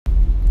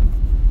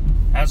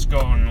How's it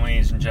going,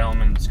 ladies and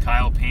gentlemen? It's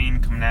Kyle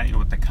Payne coming at you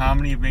with the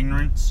comedy of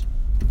ignorance.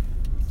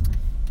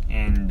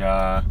 And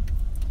I've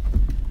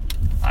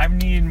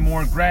needed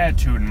more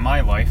gratitude in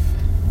my life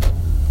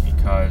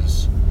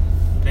because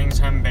things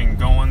haven't been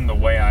going the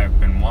way I've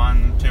been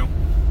wanting to.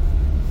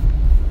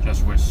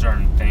 Just with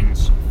certain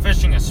things.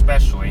 Fishing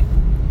especially,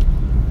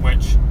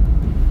 which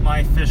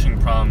my fishing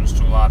problems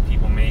to a lot of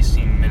people may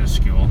seem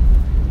minuscule.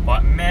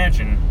 But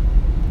imagine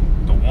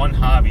the one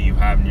hobby you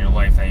have in your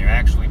life that you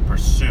actually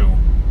pursue,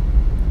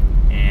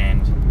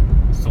 and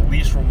it's the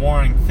least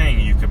rewarding thing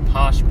you could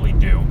possibly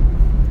do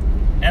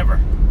ever.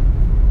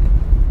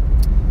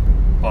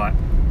 But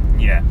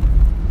yeah,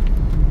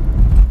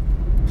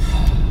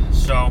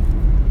 so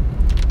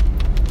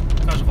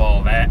because of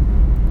all that,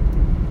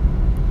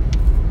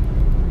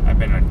 I've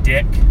been a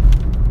dick,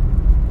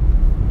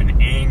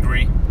 been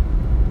angry.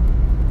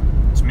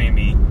 It's made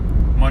me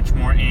much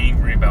more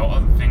angry about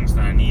other things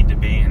than I need to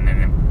be, and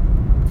then it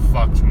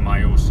fucks with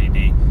my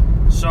OCD.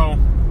 So,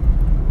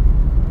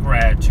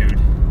 gratitude.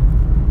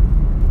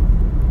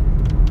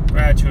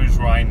 Gratitude is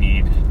what I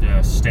need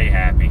to stay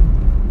happy.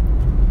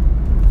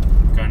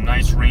 Got a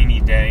nice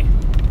rainy day,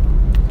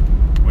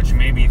 which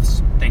may be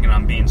thinking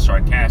I'm being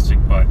sarcastic,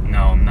 but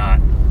no, I'm not.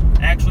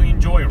 I actually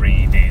enjoy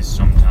rainy days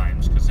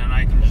sometimes, because then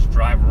I can just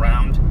drive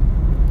around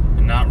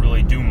and not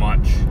really do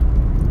much,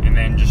 and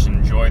then just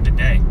enjoy the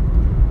day.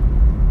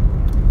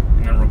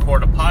 And then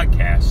record a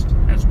podcast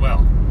as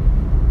well.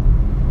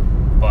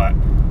 But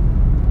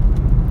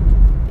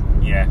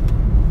yeah,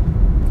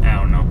 I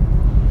don't know.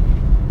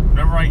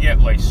 Whenever I get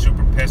like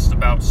super pissed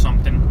about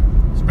something,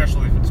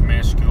 especially if it's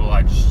minuscule,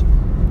 I just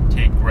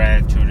take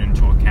gratitude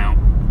into account.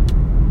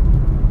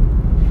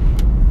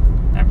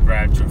 I have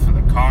gratitude for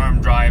the car I'm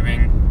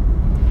driving,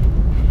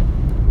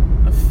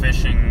 the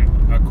fishing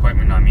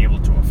equipment I'm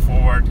able to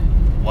afford,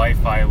 the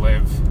life I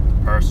live,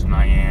 the person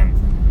I am,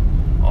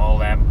 all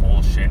that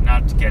bullshit.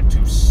 Not to get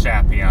too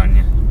sappy on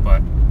you,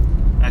 but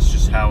that's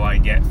just how I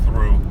get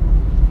through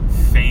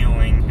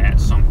failing at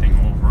something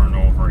over and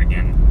over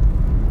again.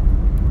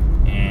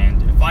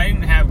 And if I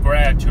didn't have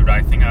gratitude,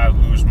 I think I would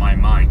lose my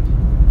mind.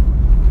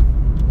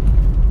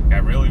 I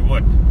really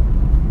would.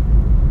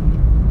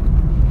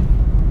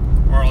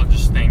 Or I'll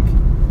just think,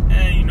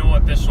 you know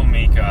what, this will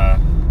make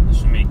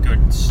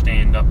good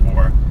stand-up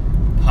or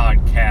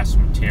podcast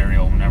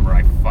material whenever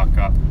I fuck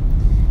up.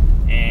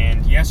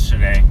 And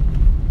yesterday,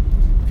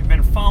 if you've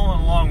been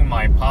following along with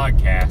my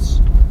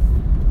podcast,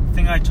 the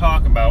thing I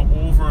talk about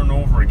over and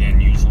over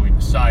again, usually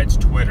besides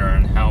Twitter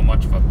and how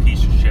much of a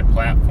piece of shit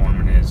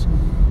platform it is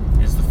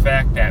the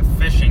fact that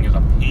fishing is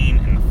a pain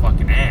in the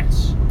fucking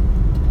ass.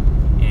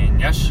 And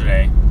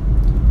yesterday,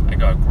 I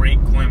got a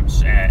great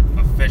glimpse at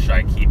a fish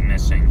I keep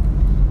missing.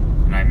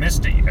 And I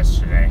missed it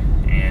yesterday,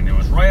 and it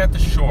was right at the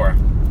shore,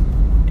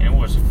 and it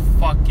was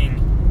fucking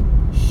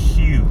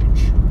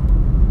huge.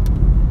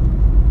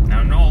 Now,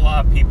 I know a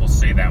lot of people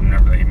say that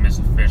whenever they miss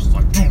a fish. It's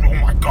like, dude, oh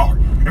my god,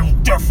 it was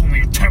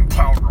definitely a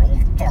 10-pounder,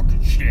 holy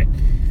fucking shit.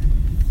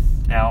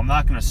 Now, I'm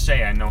not going to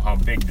say I know how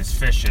big this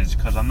fish is,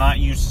 because I'm not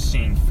used to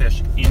seeing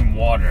fish in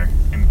water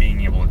and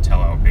being able to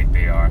tell how big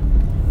they are.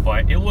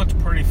 But it looked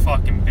pretty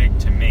fucking big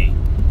to me.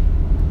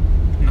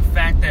 And the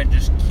fact that it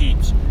just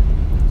keeps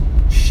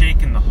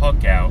shaking the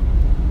hook out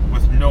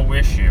with no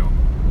issue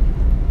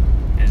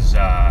is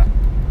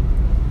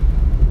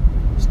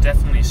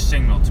definitely a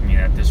signal to me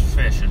that this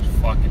fish is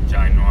fucking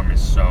ginormous.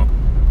 So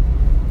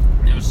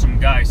there was some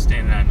guy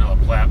standing at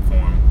another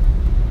platform,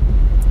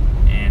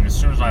 and as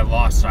soon as I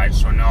lost it, I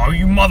just went, "Oh,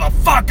 you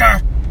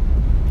motherfucker!"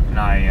 And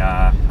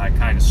I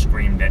kind of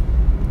screamed it.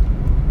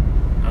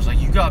 I was like,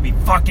 "You gotta be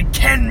fucking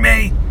kidding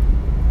me!"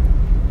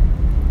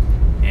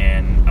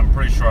 And I'm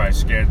pretty sure I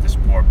scared this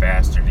poor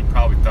bastard. He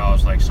probably thought I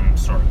was like some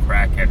sort of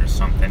crackhead or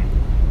something.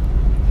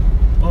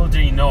 Little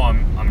did he know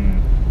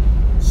I'm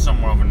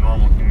somewhat of a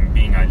normal human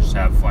being. I just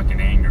have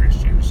fucking anger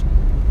issues.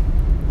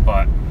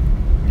 But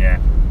yeah,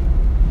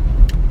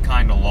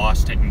 kind of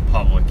lost it in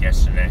public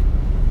yesterday.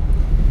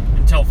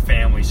 Until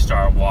family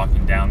started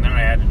walking down, then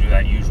I had to do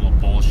that usual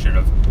bullshit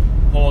of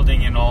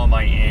holding in all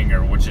my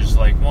anger, which is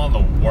like one of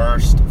the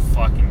worst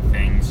fucking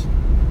things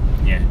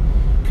you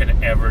could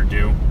ever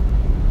do.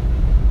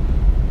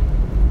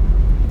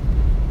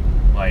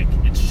 Like,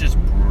 it's just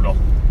brutal.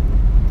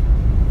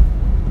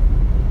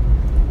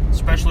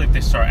 Especially if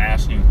they start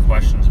asking you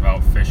questions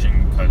about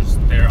fishing, because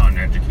they're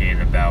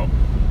uneducated about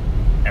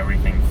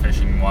everything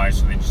fishing-wise,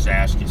 so they just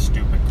ask you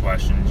stupid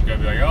questions. You gotta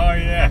be like, oh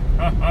yeah,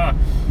 haha,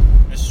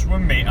 this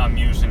swim bait I'm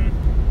using,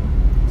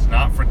 it's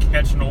not for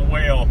catching a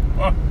whale.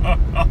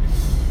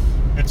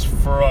 It's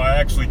for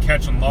actually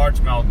catching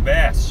largemouth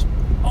bass.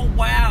 Oh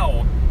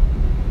wow,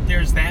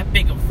 there's that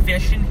big of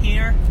fish in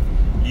here?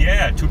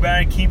 Yeah, too bad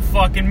I keep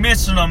fucking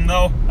missing them,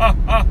 though.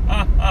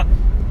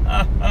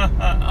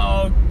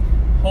 Oh,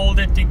 hold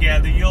it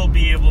together. You'll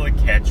be able to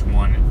catch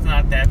one. It's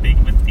not that big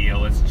of a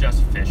deal. It's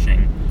just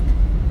fishing.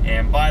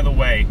 And by the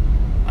way,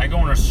 I go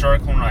in a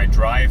circle when I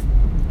drive,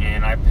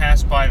 and I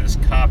pass by this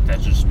cop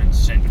that's just been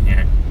sitting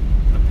here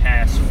for the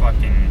past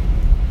fucking,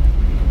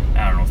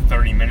 I don't know,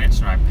 30 minutes,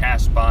 and I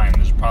passed by him.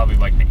 This is probably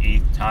like the 8th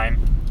 8th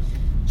time.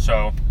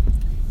 So,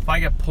 if I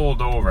get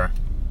pulled over,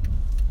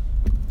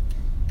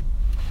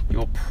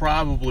 you'll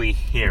probably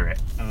hear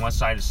it,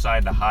 unless I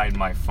decide to hide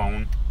my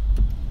phone.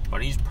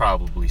 But he's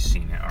probably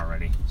seen it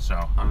already, so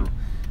I don't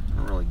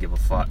really give a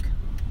fuck.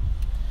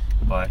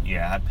 But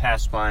yeah, I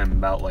passed by him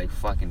about like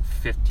fucking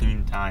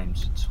 15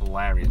 times. It's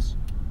hilarious.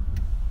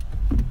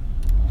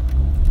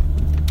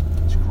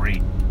 It's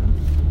great.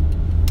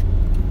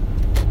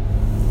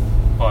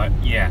 But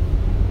yeah,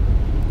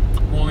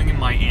 holding in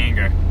my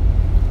anger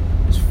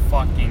is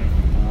fucking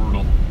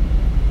brutal.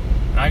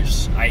 And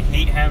I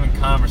hate having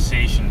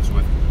conversations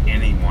with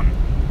anyone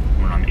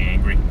when I'm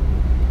angry.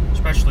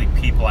 Especially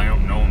people I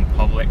don't know in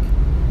public.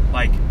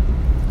 Like,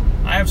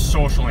 I have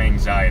social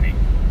anxiety.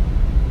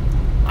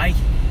 I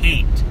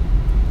hate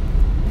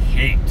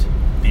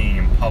being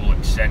in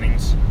public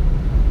settings.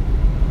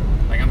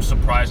 Like, I'm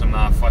surprised I'm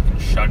not fucking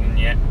shut-in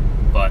yet,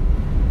 but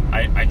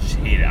I just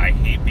hate it. I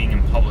hate being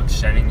in public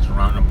settings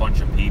around a bunch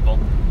of people,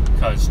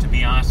 because, to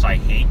be honest, I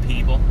hate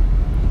people.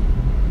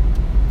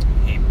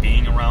 I hate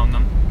being around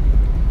them.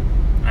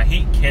 And I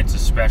hate kids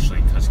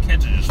especially, because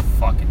kids are just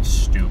fucking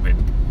stupid.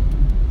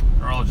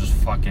 They're all just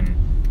fucking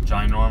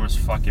ginormous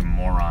fucking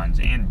morons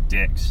and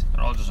dicks.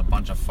 They're all just a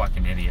bunch of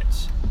fucking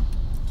idiots.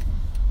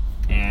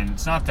 And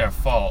it's not their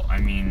fault. I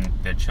mean,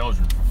 they're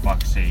children, for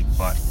fuck's sake,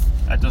 but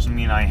that doesn't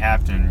mean I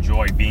have to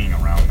enjoy being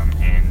around them,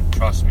 and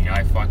trust me,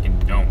 I fucking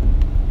don't.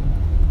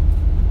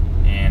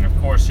 And of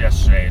course,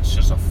 yesterday, it's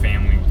just a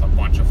family with a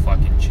bunch of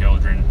fucking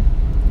children,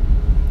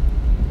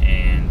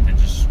 and they're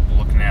just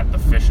looking at the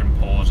fishing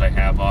poles I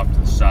have off to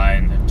the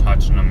side, and they're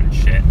touching them and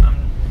shit. I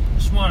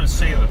just want to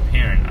say to the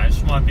parent, I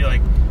just want to be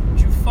like, would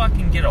you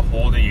fucking get a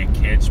hold of your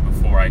kids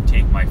before I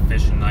take my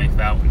fishing knife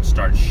out and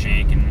start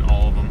shanking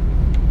all of them?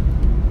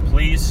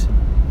 Please?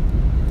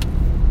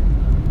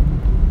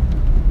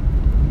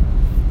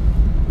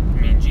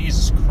 I mean,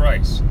 Jesus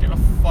Christ, get a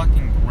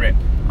fucking grip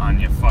on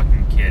your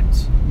fucking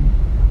kids.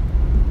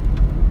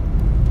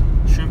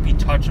 Shouldn't be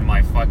touching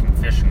my fucking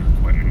fishing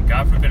equipment.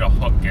 God forbid a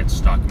hook gets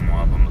stuck in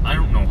one of them. I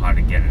don't know how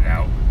to get it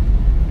out.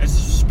 There's a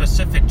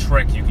specific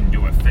trick you can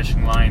do with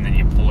fishing line, then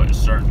you pull it a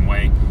certain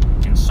way,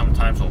 and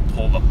sometimes it'll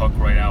pull the hook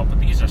right out, but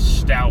these are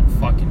stout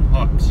fucking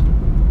hooks.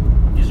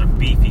 These are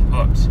beefy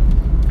hooks.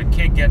 If a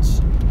kid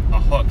gets a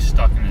hook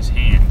stuck in his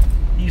hand,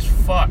 he's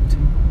fucked.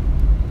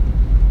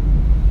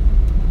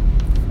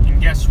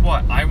 And guess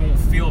what? I won't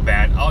feel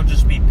bad. I'll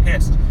just be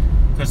pissed,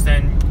 because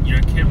then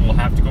your kid will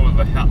have to go to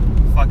the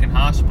fucking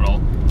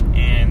hospital,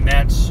 and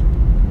that's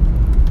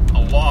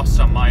a loss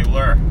on my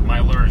lure. My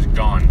lure is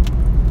gone.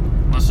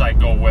 Unless I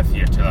go with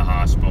you to the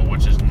hospital,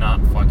 which is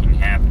not fucking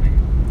happening.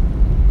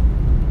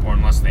 Or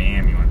unless the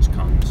ambulance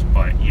comes.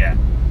 But yeah.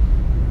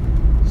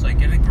 It's like,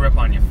 get a grip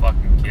on your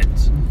fucking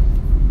kids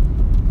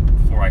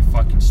before I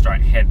fucking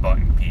start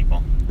headbutting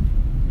people.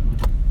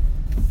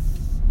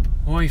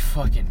 Oy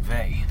fucking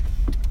vey.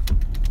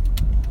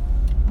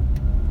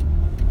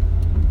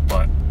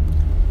 But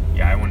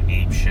yeah, I went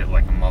ape shit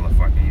like a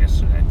motherfucker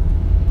yesterday.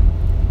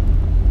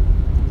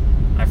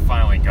 I've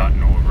finally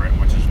gotten over it,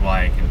 which is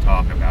why I can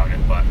talk about it,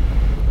 but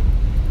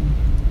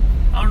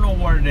I don't know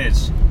what it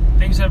is.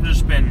 Things have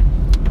just been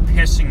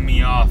pissing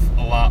me off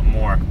a lot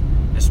more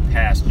this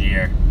past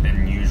year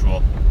than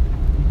usual.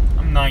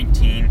 I'm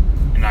 19,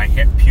 and I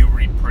hit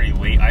puberty pretty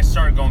late. I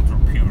started going through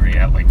puberty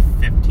at like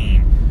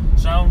 15,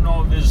 so I don't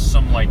know if this is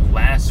some like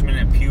last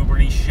minute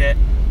puberty shit.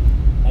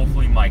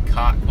 Hopefully my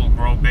cock will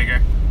grow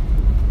bigger.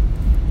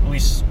 At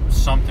least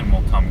something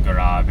will come good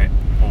out of it,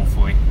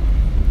 hopefully.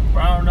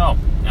 But I don't know.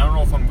 I don't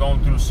know if I'm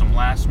going through some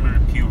last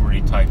minute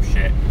puberty type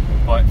shit,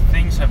 but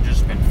things have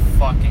just been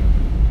fucking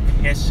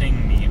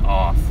pissing me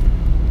off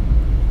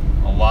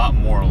a lot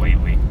more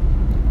lately.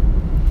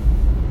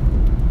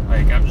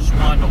 Like, I've just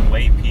wanted to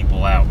lay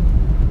people out,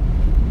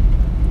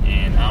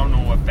 and I don't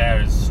know what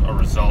that is a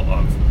result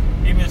of.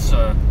 Maybe it's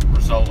a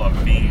result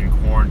of being in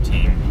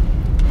quarantine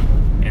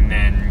and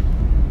then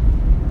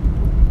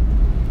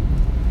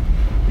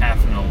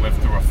having to live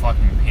through a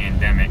fucking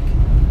pandemic,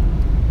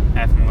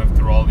 having to live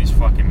through all these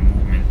fucking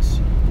movements,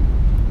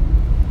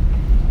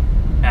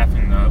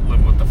 having to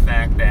live with the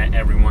fact that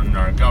everyone in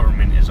our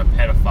government is a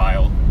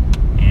pedophile,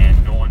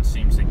 and no one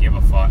seems to give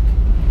a fuck,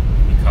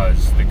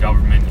 because the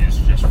government is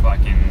just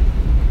fucking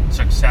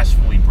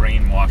successfully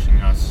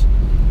brainwashing us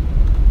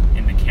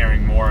into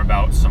caring more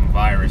about some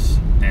virus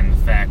than the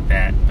fact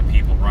that the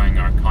people running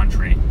our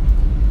country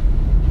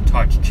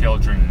touch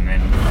children and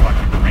then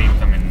fucking rape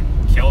them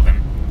and kill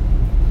them.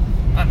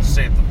 Not to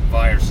say that the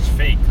virus is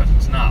fake, because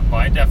it's not, but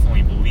I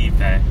definitely believe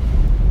that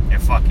it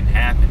fucking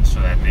happened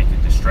so that they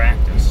could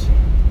distract us.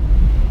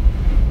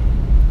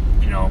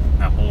 You know,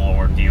 that whole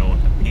ordeal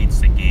with the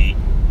Pizzagate.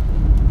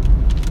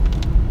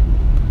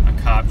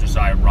 A cop just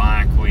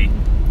ironically,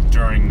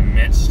 during the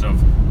midst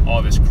of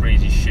all this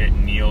crazy shit,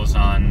 kneels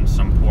on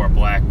some poor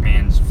black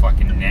man's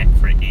fucking neck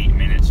for 8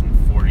 minutes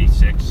and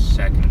 46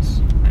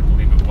 seconds, I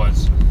believe it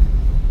was.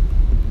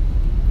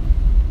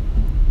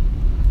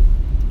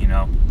 You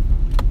know?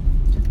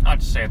 Not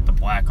to say that the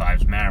Black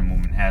Lives Matter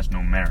movement has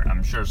no merit.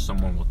 I'm sure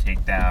someone will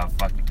take that out of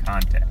fucking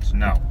context.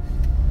 No.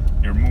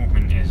 your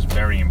movement is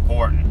very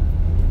important.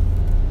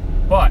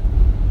 But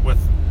with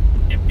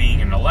it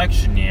being an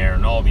election year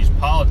and all these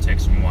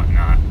politics and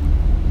whatnot,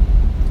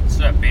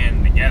 instead of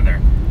banding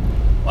together,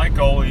 like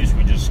always,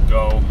 we just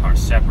go our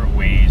separate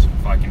ways and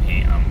fucking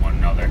hate on one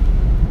another.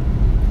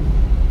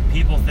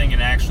 People think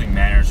it actually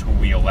matters who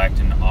we elect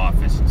into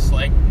office. It's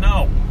like,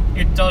 no,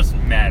 it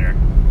doesn't matter.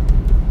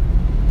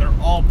 They're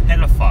all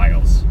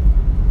pedophiles.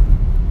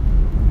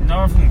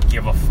 None of them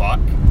give a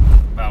fuck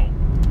about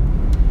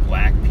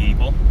black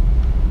people.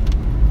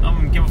 None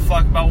of them give a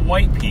fuck about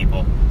white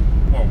people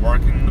who are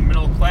working in the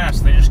middle class.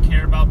 They just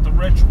care about the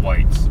rich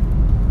whites.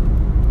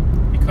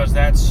 Because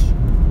that's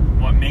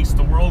what makes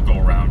the world go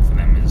round for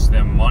them, is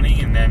their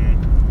money and then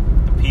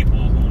the people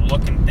who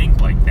look and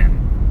think like them.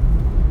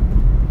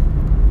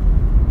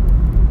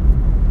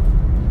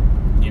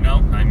 You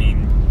know, I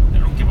mean, they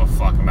don't give a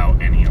fuck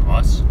about any of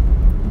us.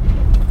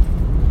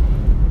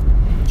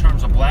 In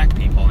terms of black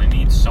people, they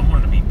need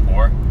someone to be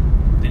poor.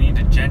 They need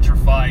to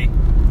gentrify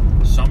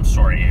some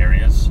sort of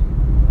areas.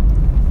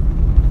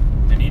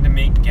 They need to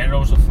make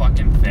ghettos a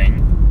fucking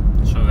thing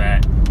so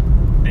that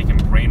they can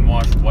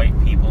brainwash white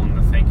people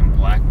into thinking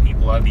black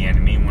people are the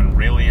enemy when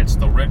really it's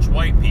the rich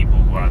white people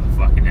who are the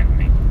fucking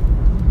enemy.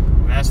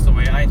 And that's the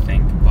way I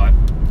think, but,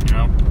 you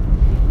know,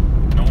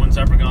 no one's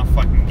ever gonna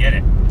fucking get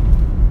it.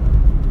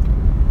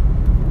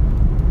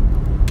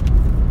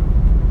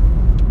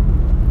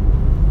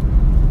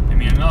 I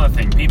mean, another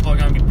thing, people are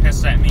gonna be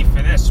pissed at me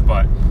for this,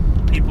 but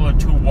people are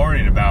too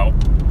worried about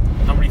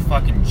how many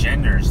fucking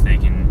genders they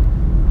can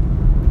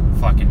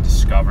fucking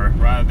discover,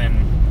 rather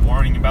than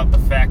worrying about the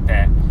fact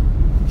that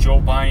Joe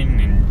Biden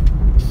and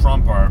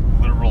Trump are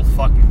literal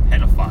fucking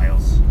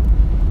pedophiles.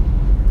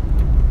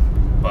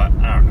 But,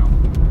 I don't know.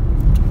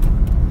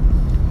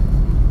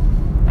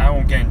 I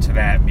won't get into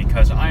that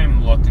because I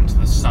haven't looked into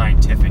the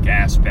scientific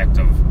aspect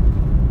of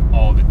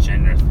all the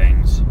gender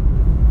things.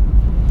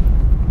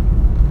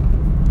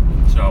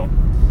 So,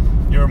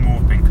 your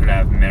movement could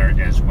have merit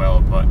as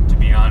well, but to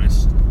be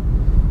honest,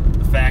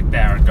 the fact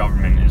that our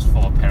government is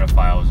full of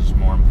pedophiles is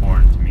more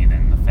important to me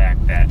than the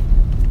fact that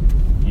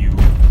you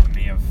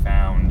may have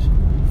found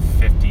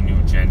 50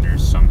 new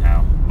genders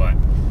somehow, but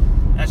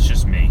that's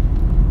just me.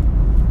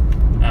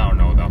 I don't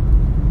know, though.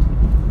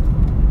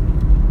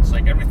 It's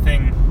like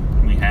everything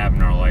we have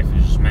in our life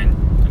is just meant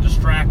to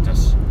distract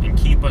us and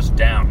keep us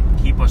down,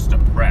 keep us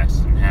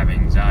depressed and have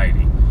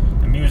anxiety.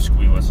 The music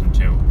we listen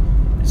to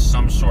is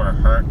some sort of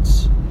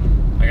hertz.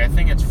 Like, I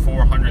think it's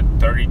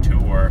 432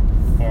 or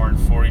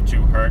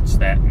 442 hertz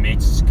that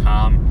makes us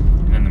calm,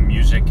 and then the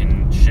music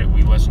and shit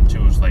we listen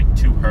to is like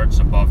 2 hertz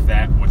above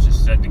that, which is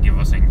said to give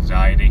us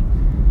anxiety.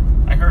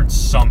 I heard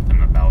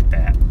something about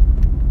that.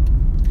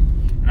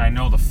 And I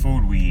know the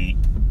food we eat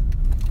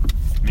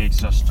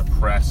makes us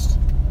depressed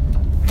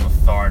and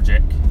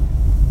lethargic,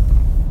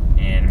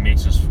 and it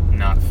makes us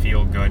not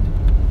feel good.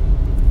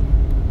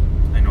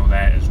 I know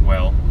that as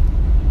well.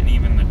 And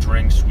even the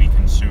drinks we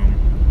consume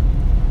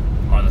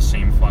are the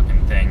same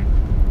fucking thing.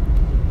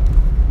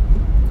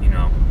 You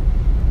know.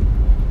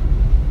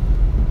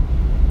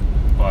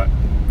 But,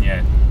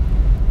 yeah.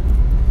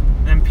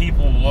 Then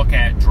people look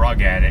at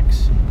drug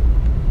addicts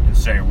and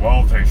say,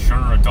 well, they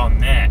shouldn't have done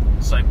that.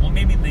 It's like, well,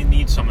 maybe they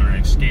need someone to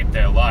escape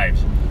their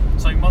lives.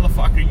 It's like,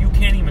 motherfucker, you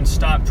can't even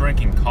stop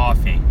drinking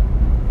coffee.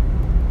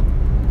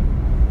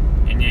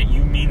 And yet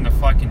you mean to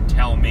fucking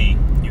tell me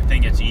you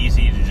think it's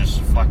easy to just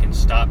fucking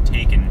stop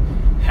taking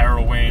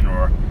heroin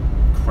or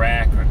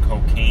crack or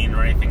cocaine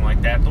or anything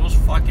like that? Those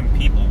fucking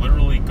people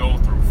literally go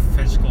through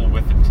physical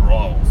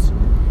withdrawals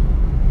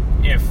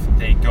if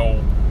they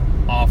go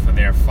off of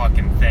their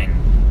fucking thing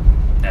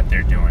that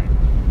they're doing.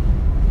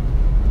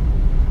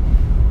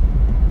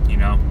 You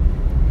know?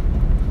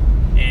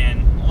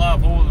 And a lot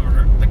of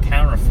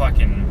over-the-counter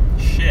fucking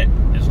shit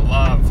is a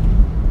lot of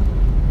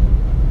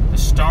the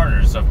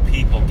starters of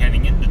people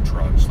getting into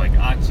drugs, like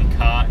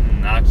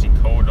Oxycontin,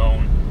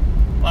 oxycodone.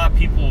 A lot of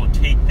people will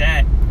take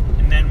that,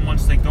 and then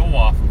once they go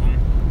off of them,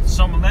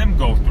 some of them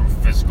go through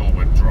physical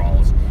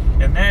withdrawals.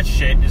 And that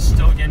shit is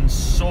still getting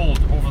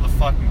sold over the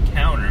fucking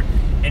counter,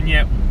 and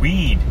yet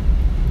weed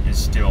is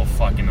still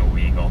fucking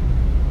illegal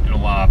in a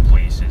lot of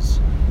places.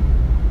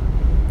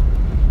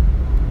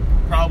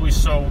 Probably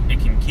so it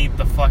can keep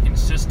the fucking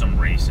system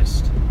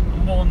racist.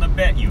 I'm willing to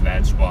bet you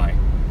that's why.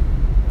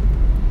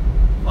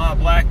 A lot of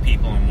black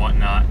people and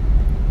whatnot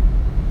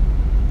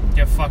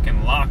get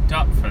fucking locked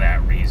up for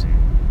that reason.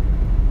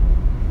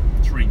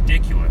 It's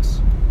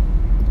ridiculous.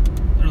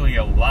 Literally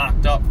get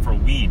locked up for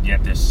weed,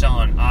 yet they're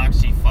selling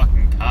oxy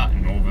fucking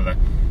cotton over the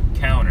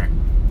counter,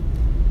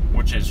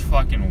 which is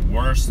fucking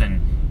worse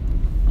than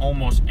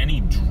almost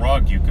any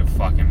drug you could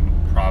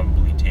fucking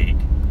probably take.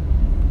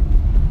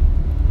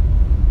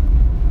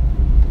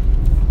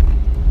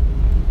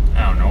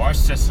 I don't know, our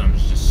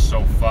system's just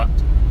so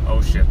fucked.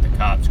 Oh shit, the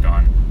cop's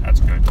gone. That's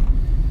good.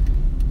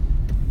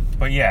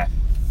 But yeah,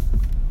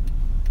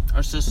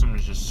 our system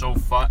is just so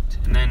fucked,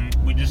 and then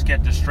we just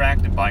get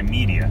distracted by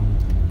media,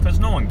 because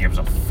no one gives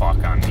a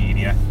fuck on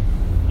media.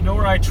 You know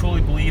what I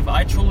truly believe?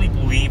 I truly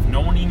believe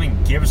no one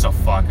even gives a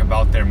fuck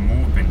about their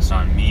movements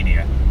on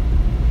media.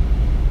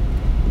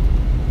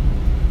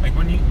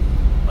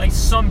 Like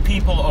some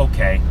people,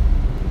 okay.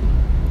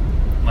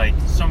 Like,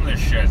 some of their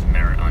shit is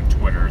merit on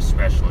Twitter,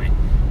 especially,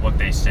 what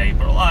they say.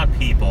 But a lot of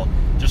people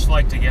just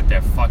like to get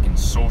their fucking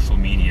social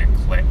media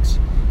clicks.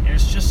 And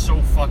it's just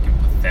so fucking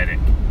pathetic.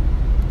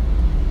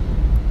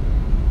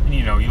 And,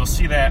 you know, you'll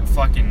see that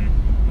fucking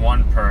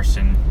one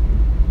person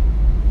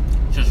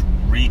just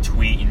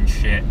retweeting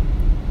shit.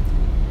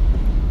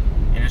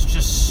 And it's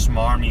just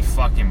smarmy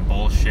fucking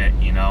bullshit,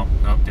 you know?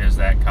 Oh, there's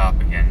that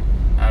cop again.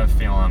 I have a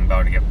feeling I'm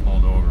about to get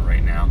pulled over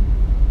right now.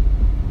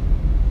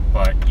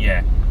 But,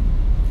 yeah.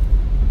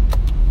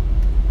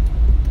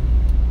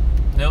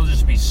 They'll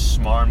just be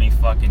smarmy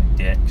fucking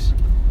dicks.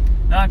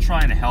 Not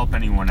trying to help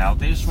anyone out.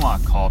 They just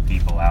want to call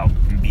people out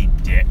and be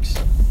dicks.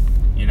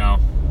 You know?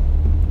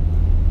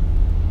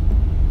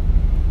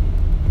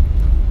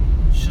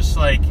 It's just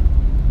like,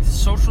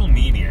 social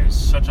media is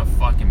such a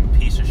fucking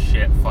piece of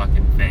shit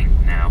fucking thing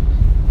now.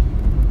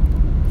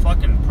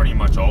 Fucking pretty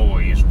much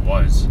always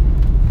was.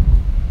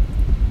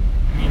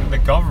 I mean, the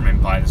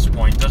government by this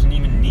point doesn't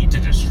even need to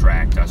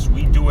distract us.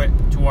 We do it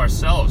to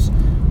ourselves.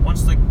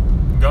 Once the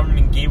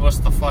government gave us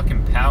the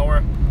fucking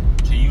power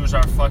to use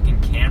our fucking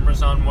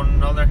cameras on one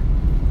another,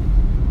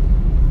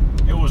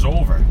 it was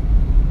over.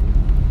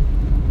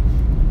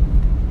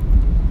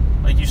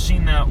 Like, you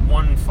seen that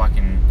one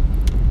fucking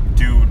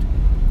dude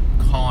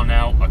calling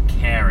out a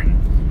Karen,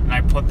 and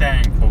I put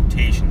that in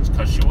quotations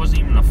because she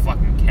wasn't even a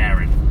fucking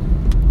Karen.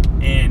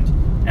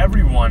 And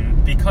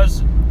everyone,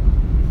 because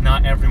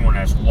not everyone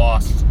has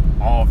lost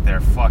all of their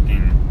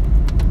fucking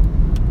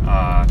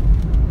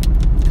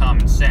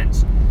common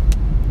sense,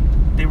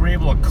 they were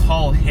able to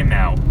call him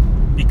out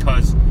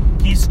because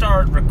he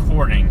started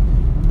recording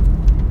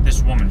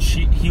this woman.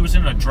 He was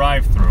in a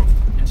drive-thru,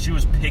 and she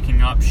was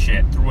picking up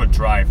shit through a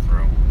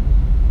drive-thru.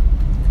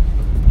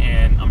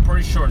 And I'm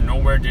pretty sure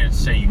nowhere did it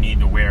say you need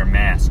to wear a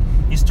mask.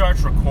 He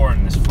starts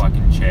recording this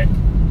fucking chick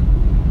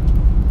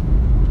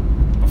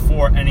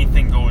before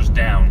anything goes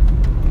down.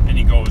 And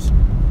he goes,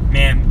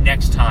 "Ma'am,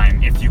 next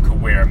time, if you could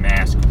wear a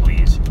mask,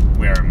 please,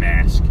 wear a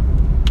mask."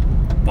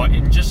 But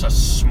in just a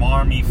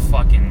smarmy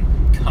fucking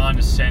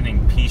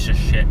condescending piece of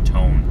shit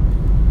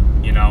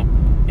tone, you know?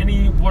 And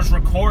he was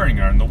recording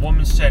her, and the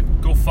woman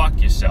said, "Go fuck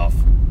yourself."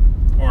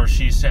 Or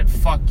she said,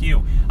 "Fuck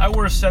you." I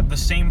would have said the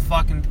same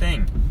fucking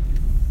thing.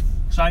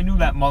 So I knew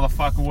that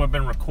motherfucker would have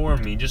been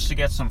recording me just to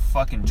get some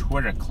fucking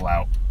Twitter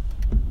clout.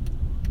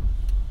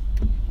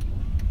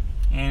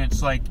 And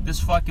it's like,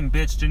 this fucking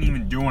bitch didn't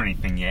even do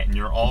anything yet, and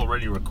you're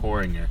already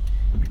recording her.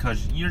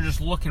 Because you're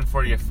just looking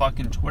for your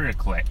fucking Twitter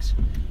clicks.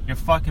 You're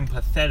fucking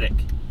pathetic.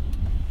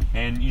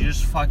 And you're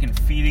just fucking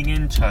feeding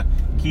into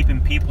keeping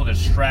people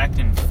distracted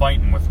and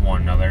fighting with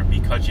one another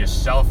because you're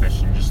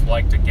selfish and just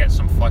like to get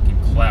some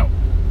fucking clout.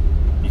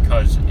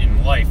 Because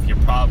in life, you're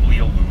probably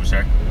a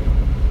loser.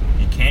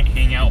 You can't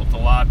hang out with a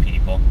lot of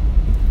people.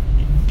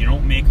 You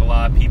don't make a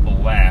lot of people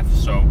laugh,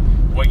 so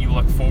what you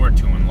look forward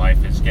to in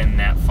life is getting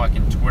that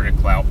fucking Twitter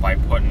clout by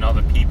putting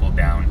other people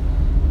down.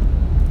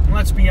 And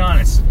let's be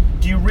honest,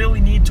 do you really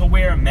need to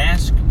wear a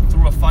mask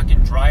through a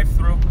fucking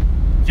drive-thru?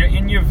 You're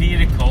in your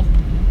vehicle,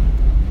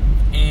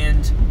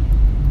 and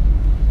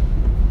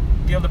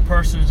the other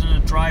person's in a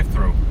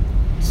drive-thru.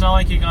 It's not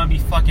like you're gonna be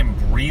fucking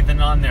breathing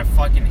on their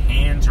fucking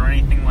hands or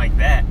anything like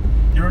that.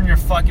 You're in your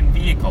fucking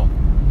vehicle.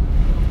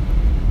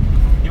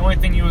 The only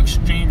thing you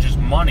exchange is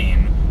money,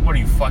 and what are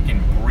you,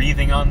 fucking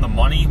breathing on the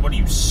money? What are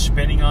you,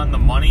 spitting on the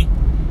money?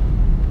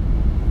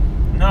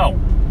 No.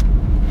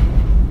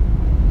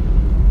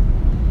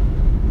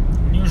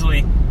 And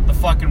usually, the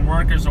fucking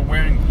workers are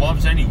wearing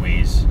gloves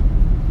anyways.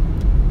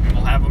 And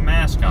will have a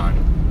mask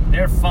on.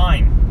 They're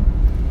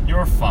fine.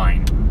 You're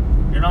fine.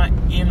 You're not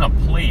in a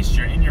place,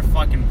 you're in your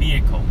fucking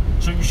vehicle.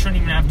 So you shouldn't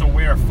even have to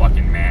wear a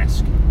fucking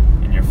mask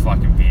in your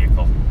fucking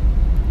vehicle.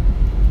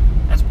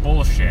 That's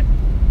bullshit.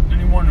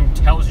 Anyone who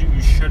tells you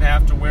you should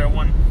have to wear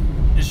one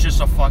is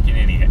just a fucking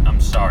idiot. I'm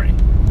sorry.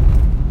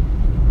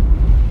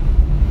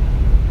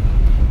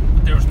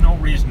 But there's no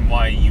reason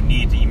why you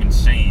need to even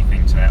say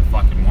anything to that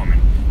fucking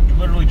woman. You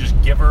literally just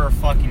give her a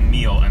fucking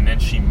meal and then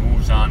she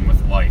moves on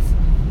with life.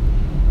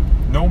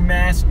 No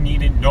mask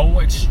needed, no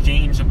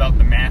exchange about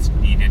the mask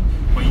needed,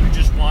 but you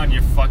just wanted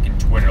your fucking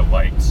Twitter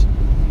likes.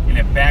 And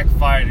it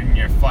backfired in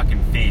your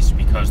fucking face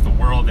because the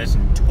world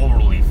isn't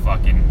totally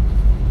fucking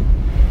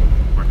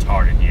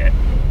retarded yet.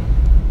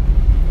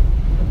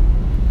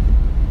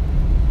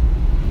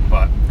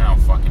 But I don't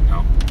fucking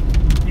know.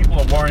 People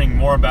are worrying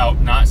more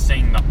about not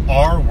saying the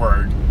R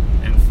word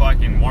and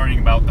fucking worrying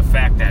about the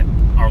fact that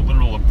our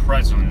literal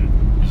president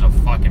is a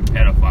fucking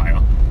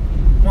pedophile.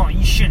 Well,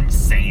 you shouldn't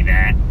say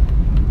that.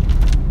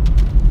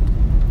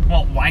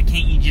 Well, why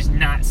can't you just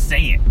not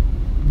say it?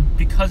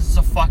 Because it's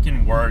a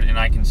fucking word and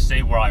I can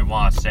say what I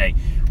want to say.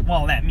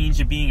 Well, that means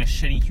you're being a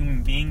shitty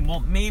human being. Well,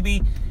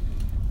 maybe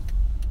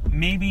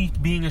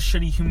being a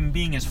shitty human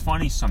being is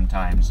funny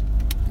sometimes.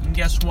 And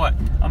guess what?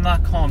 I'm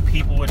not calling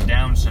people with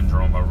Down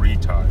syndrome a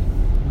retard.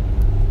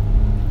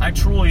 I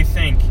truly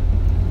think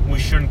we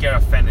shouldn't get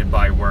offended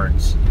by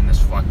words in this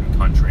fucking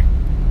country.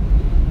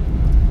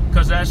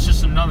 Because that's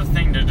just another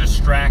thing to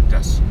distract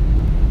us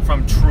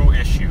from true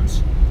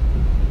issues.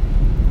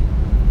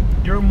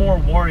 You're more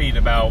worried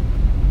about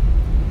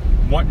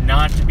what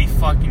not to be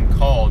fucking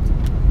called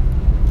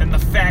than the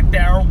fact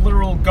that our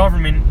literal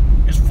government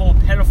is full of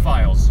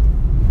pedophiles.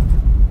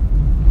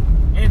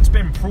 And it's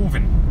been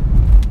proven.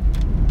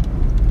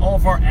 All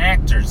of our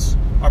actors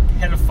are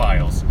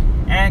pedophiles.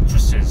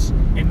 Actresses,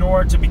 in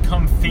order to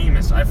become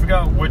famous. I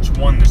forgot which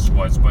one this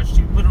was, but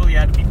she literally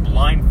had to be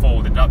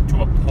blindfolded up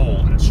to a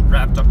pole and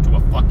strapped up to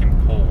a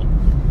fucking pole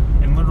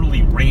and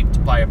literally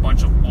raped by a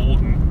bunch of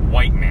old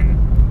white men.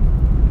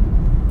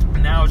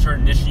 And now it's her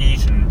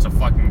initiation into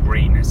fucking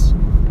greatness.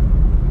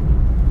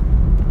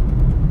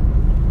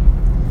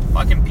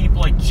 Fucking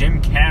people like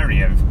Jim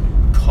Carrey have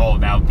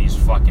called out these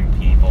fucking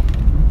people.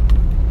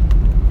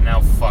 And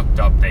how fucked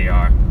up they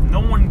are. No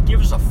one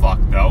gives a fuck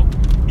though,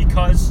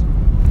 because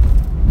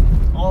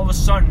all of a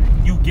sudden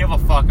you give a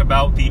fuck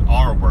about the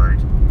R word.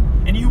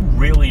 And you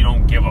really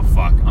don't give a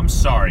fuck. I'm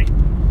sorry.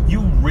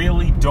 You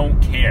really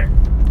don't care.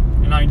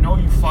 And I know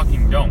you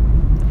fucking don't.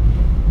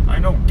 I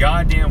know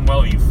goddamn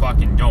well you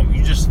fucking don't.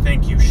 You just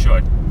think you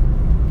should.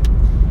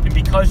 And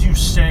because you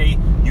say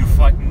you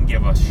fucking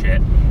give a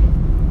shit,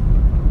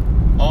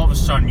 all of a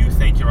sudden you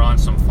think you're on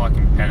some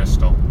fucking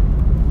pedestal.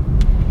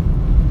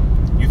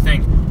 You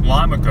think, well,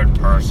 I'm a good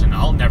person.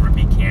 I'll never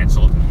be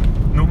canceled.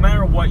 No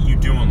matter what you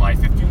do in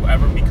life, if you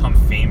ever become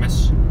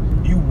famous,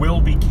 you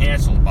will be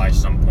canceled by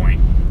some point.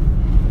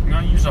 I'm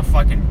gonna use a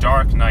fucking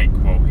Dark Knight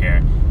quote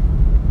here.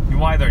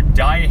 You either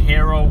die a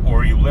hero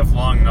or you live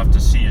long enough to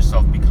see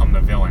yourself become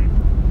the villain.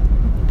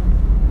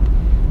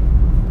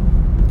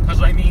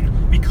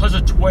 Because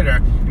of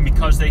Twitter, and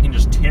because they can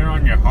just tear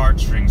on your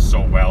heartstrings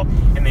so well,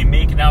 and they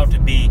make it out to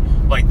be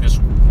like this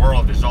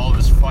world is all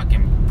this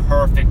fucking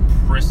perfect,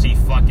 prissy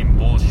fucking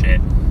bullshit.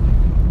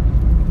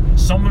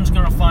 Someone's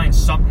gonna find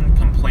something to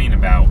complain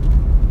about.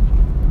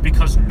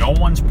 Because no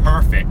one's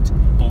perfect,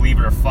 believe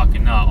it or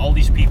fucking not. All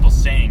these people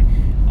saying,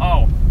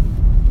 oh,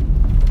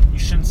 you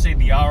shouldn't say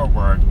the R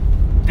word.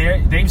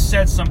 They've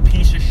said some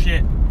piece of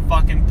shit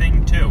fucking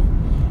thing too.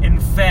 In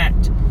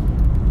fact,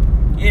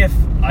 if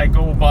I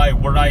go by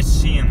what I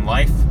see in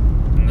life,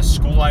 in the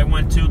school I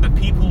went to, the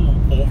people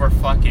who over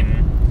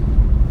fucking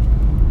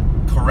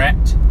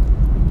correct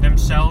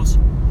themselves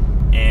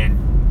and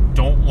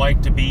don't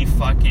like to be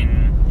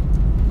fucking,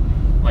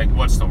 like,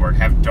 what's the word,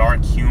 have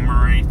dark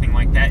humor or anything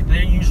like that,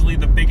 they're usually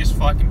the biggest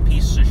fucking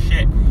pieces of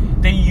shit.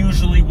 They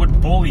usually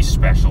would bully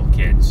special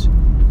kids.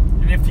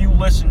 And if you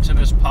listen to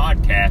this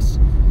podcast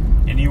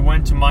and you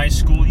went to my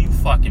school, you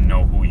fucking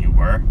know who you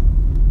were.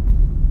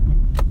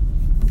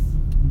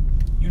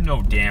 You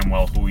know damn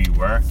well who you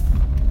were.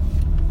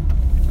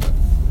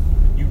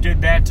 You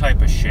did that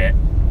type of shit.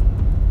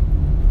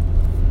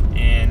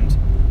 And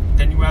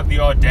then you have the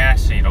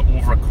audacity to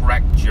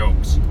overcorrect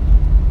jokes.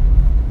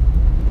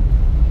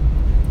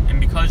 And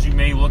because you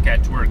may look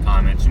at Twitter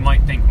comments, you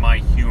might think my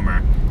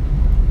humor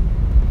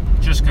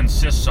just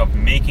consists of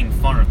making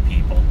fun of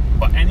people.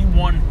 But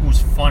anyone who's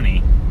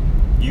funny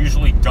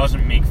usually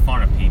doesn't make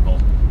fun of people.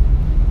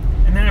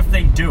 And then if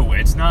they do,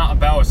 it's not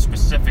about a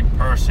specific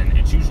person.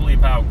 It's usually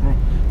about a group.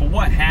 But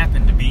what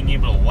happened to being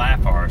able to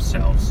laugh at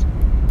ourselves?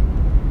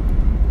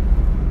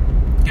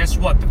 Guess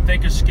what? The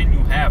thicker skin you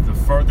have, the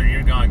further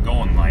you're going to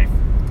go in life.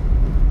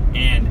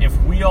 And if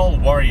we all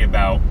worry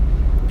about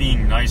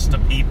being nice to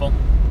people,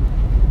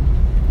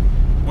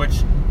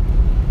 which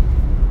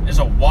is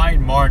a wide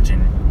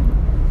margin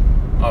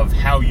of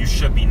how you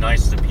should be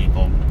nice to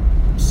people.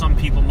 Some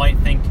people might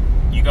think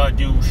you gotta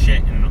do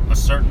shit in a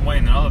certain way,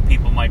 and then other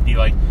people might be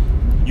like,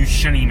 you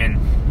shouldn't even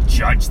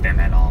judge them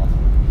at all.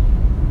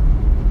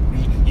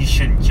 You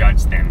shouldn't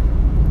judge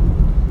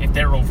them. If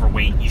they're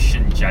overweight, you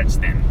shouldn't judge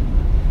them.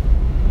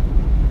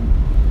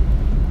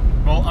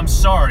 Well, I'm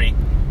sorry,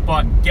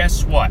 but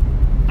guess what?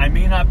 I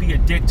may not be a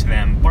dick to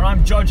them, but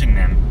I'm judging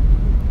them.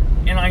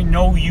 And I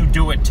know you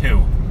do it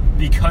too.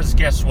 Because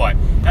guess what?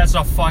 That's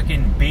a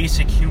fucking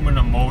basic human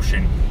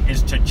emotion,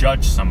 is to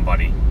judge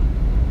somebody.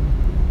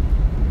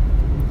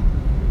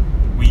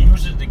 We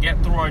use it to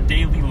get through our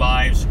daily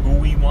lives, who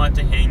we want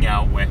to hang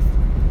out with,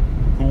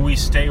 who we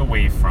stay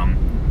away from.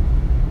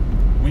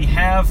 We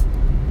have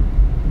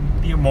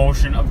the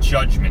emotion of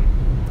judgment,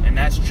 and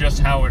that's just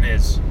how it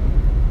is.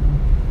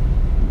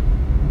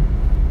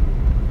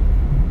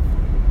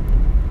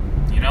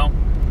 You know?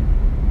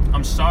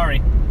 I'm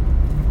sorry.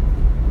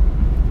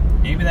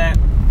 Maybe that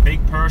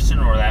big person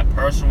or that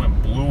person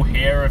with blue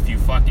hair, if you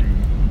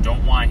fucking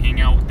don't want to hang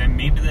out with them,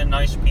 maybe they're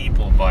nice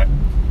people, but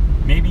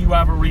maybe you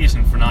have a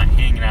reason for not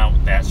hanging out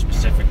with that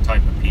specific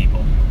type of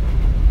people.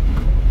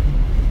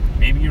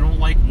 Maybe you don't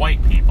like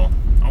white people.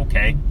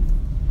 Okay.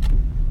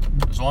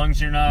 As long as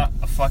you're not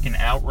a fucking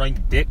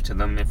outright dick to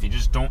them, if you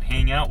just don't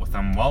hang out with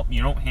them, well,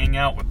 you don't hang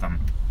out with them.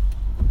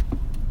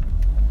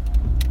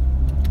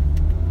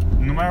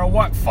 No matter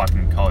what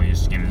fucking color your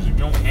skin is, if you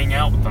don't hang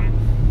out with them,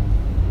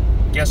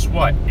 guess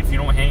what? If you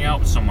don't hang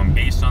out with someone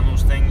based on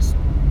those things,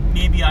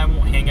 maybe I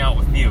won't hang out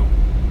with you.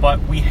 But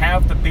we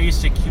have the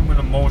basic human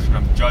emotion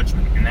of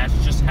judgment, and that's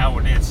just how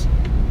it is.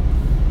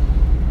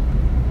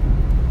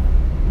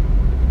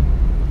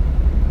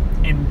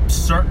 And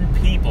certain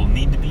people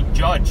need to be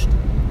judged.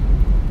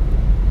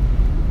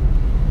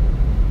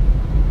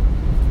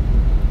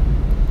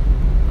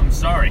 I'm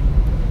sorry.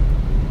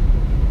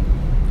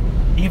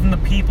 Even the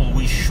people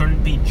we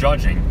shouldn't be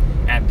judging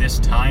at this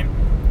time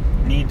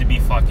need to be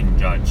fucking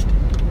judged.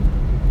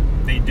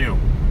 They do.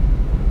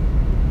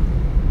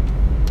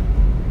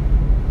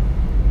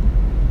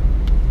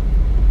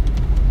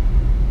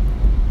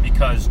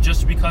 Because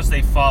just because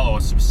they follow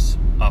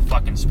a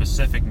fucking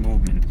specific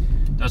movement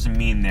doesn't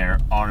mean they're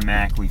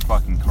automatically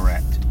fucking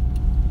correct.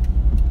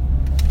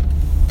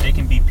 They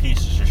can be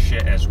pieces of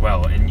shit as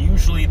well. And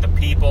usually the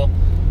people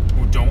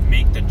who don't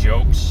make the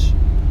jokes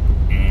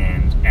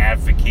and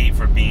advocate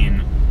for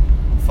being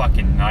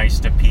fucking nice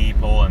to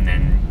people and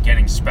then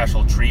getting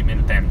special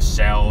treatment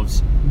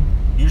themselves,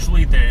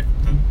 usually they're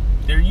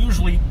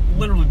usually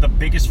literally the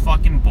biggest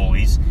fucking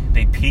bullies.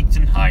 They peaked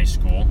in high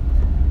school.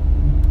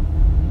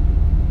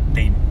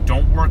 They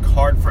don't work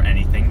hard for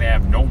anything. They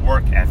have no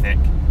work ethic,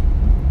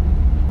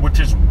 which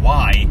is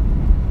why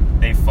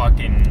they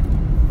fucking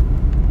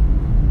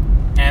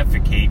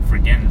advocate for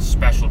getting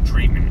special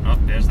treatment. Oh,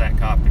 there's that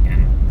cop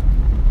again.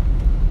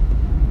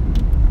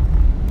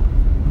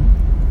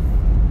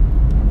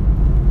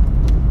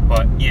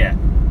 But yeah,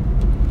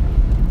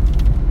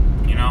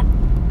 you know,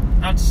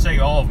 not to say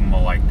all of them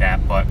are like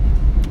that, but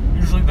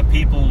usually the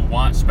people who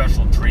want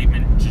special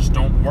treatment just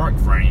don't work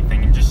for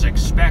anything and just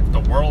expect the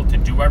world to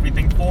do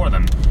everything for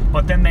them.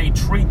 But then they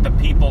treat the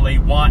people they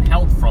want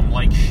help from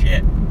like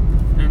shit.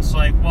 And it's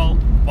like, well,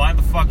 why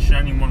the fuck should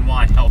anyone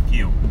want to help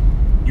you?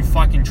 You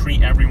fucking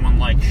treat everyone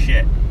like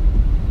shit.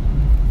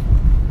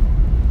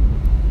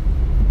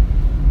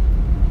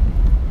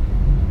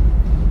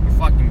 You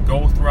fucking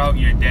go throughout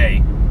your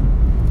day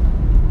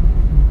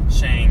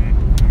saying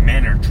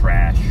men are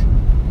trash.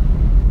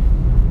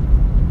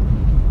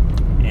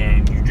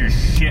 And you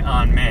just shit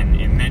on men,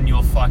 and then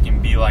you'll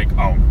fucking be like,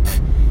 oh,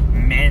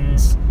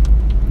 men's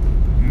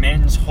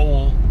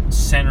whole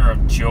center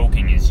of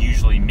joking is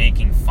usually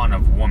making fun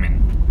of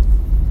women.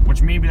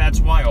 Which maybe that's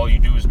why all you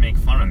do is make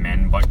fun of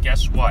men, but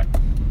guess what?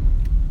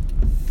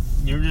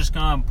 You're just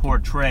gonna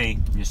portray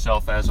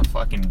yourself as a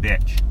fucking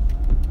bitch.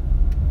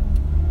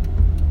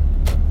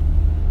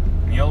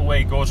 And the other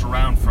way it goes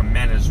around for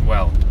men as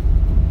well,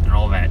 and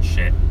all that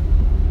shit.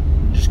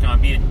 You're just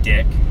gonna be a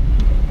dick.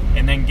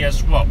 And then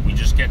guess what? We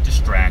just get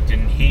distracted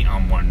and hate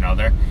on one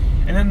another.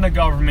 And then the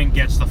government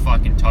gets to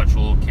fucking touch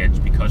little kids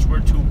because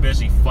we're too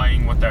busy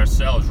fighting with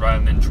ourselves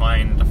rather than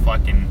trying to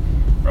fucking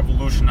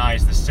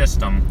revolutionize the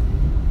system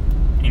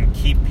and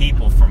keep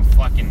people from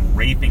fucking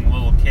raping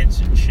little kids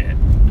and shit.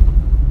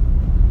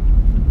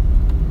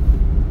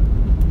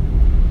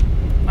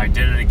 I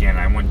did it again.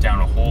 I went down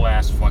a whole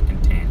ass fucking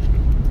tangent.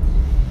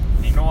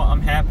 And you know what?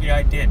 I'm happy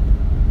I did,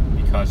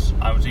 because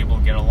I was able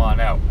to get a lot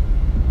out.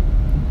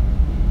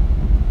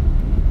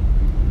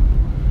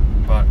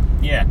 But,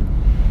 yeah.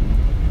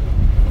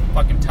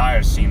 Fucking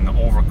tired of seeing the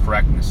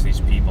overcorrectness these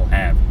people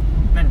have.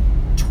 And then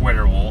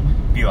Twitter will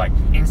be like,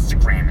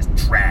 Instagram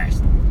is trash.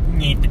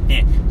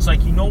 It's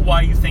like, you know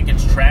why you think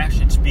it's trash?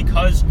 It's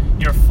because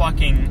your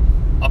fucking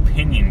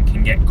opinion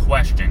can get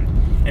questioned.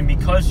 And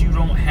because you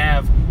don't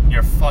have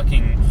your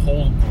fucking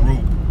whole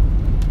group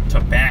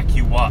to back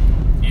you up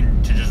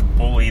and to just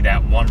bully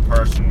that one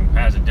person who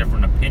has a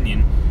different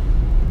opinion,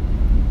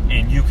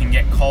 and you can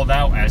get called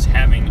out as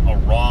having a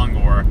wrong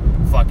or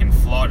fucking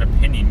flawed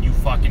opinion. You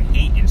fucking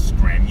hate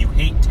Instagram, you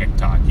hate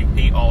TikTok, you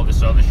hate all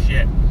this other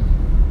shit.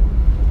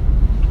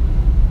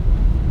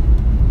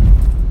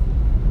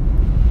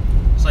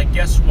 It's like,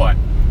 guess what?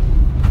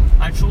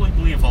 I truly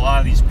believe a lot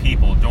of these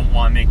people don't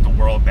want to make the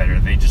world better.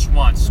 They just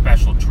want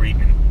special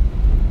treatment.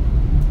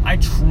 I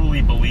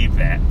truly believe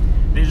that.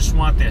 They just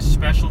want their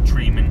special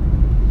treatment,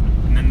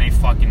 and then they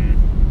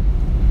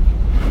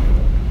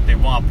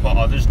want to put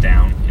others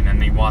down, and then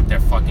they want their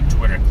fucking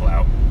Twitter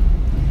clout.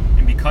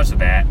 And because of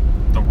that,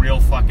 the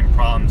real fucking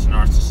problems in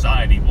our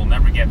society will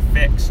never get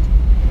fixed.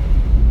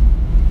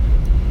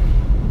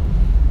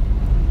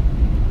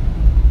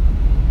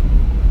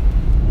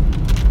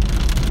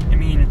 I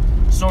mean,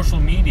 social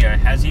media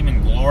has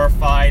even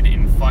glorified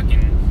and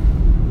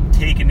fucking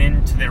taken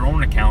into their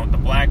own account the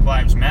Black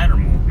Lives Matter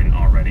movement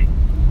already.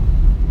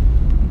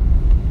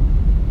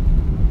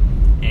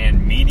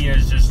 And media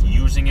is just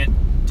using it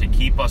to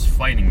keep us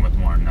fighting with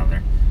one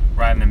another,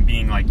 rather than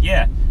being like,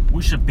 yeah,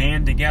 we should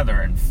band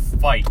together and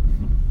fight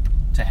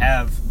to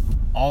have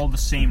all the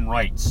same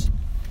rights.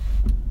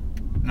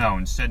 No,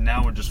 instead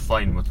now we're just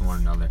fighting with one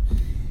another.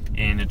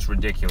 And it's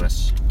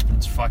ridiculous.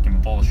 It's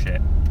fucking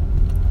bullshit.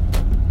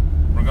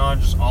 We're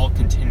gonna just all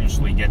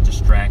continuously get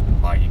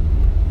distracted by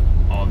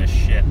all this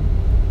shit.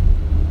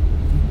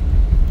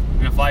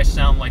 And if I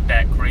sound like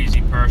that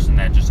crazy person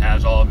that just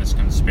has all of his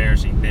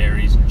conspiracy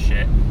theories and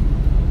shit,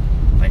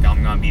 like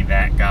I'm gonna be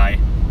that guy,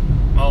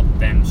 well,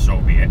 then so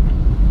be it.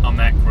 I'm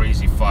that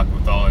crazy fuck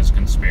with all his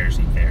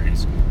conspiracy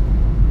theories.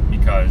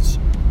 Because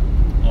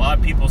a lot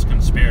of people's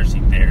conspiracy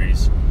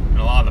theories and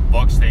a lot of the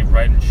books they've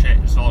read and shit,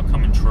 it's all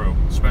coming true.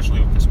 Especially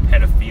with this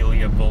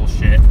pedophilia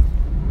bullshit,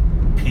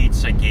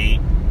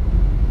 Pizzagate,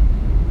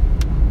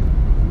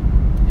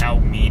 how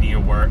media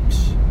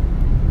works.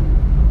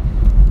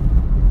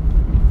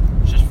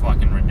 It's just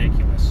fucking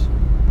ridiculous.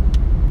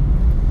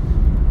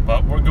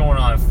 But we're going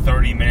on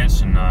 30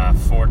 minutes and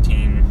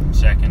 14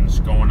 seconds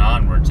going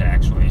onwards,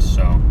 actually,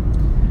 so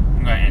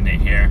I'm going to end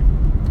it here.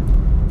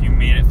 If you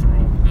made it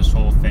through this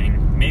whole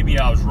thing, maybe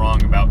I was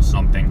wrong about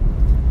something,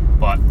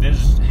 but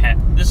this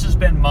has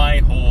been my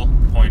whole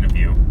point of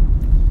view.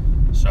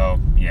 So,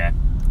 yeah.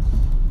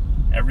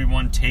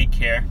 Everyone take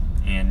care,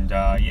 and,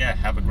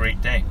 have a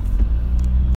great day.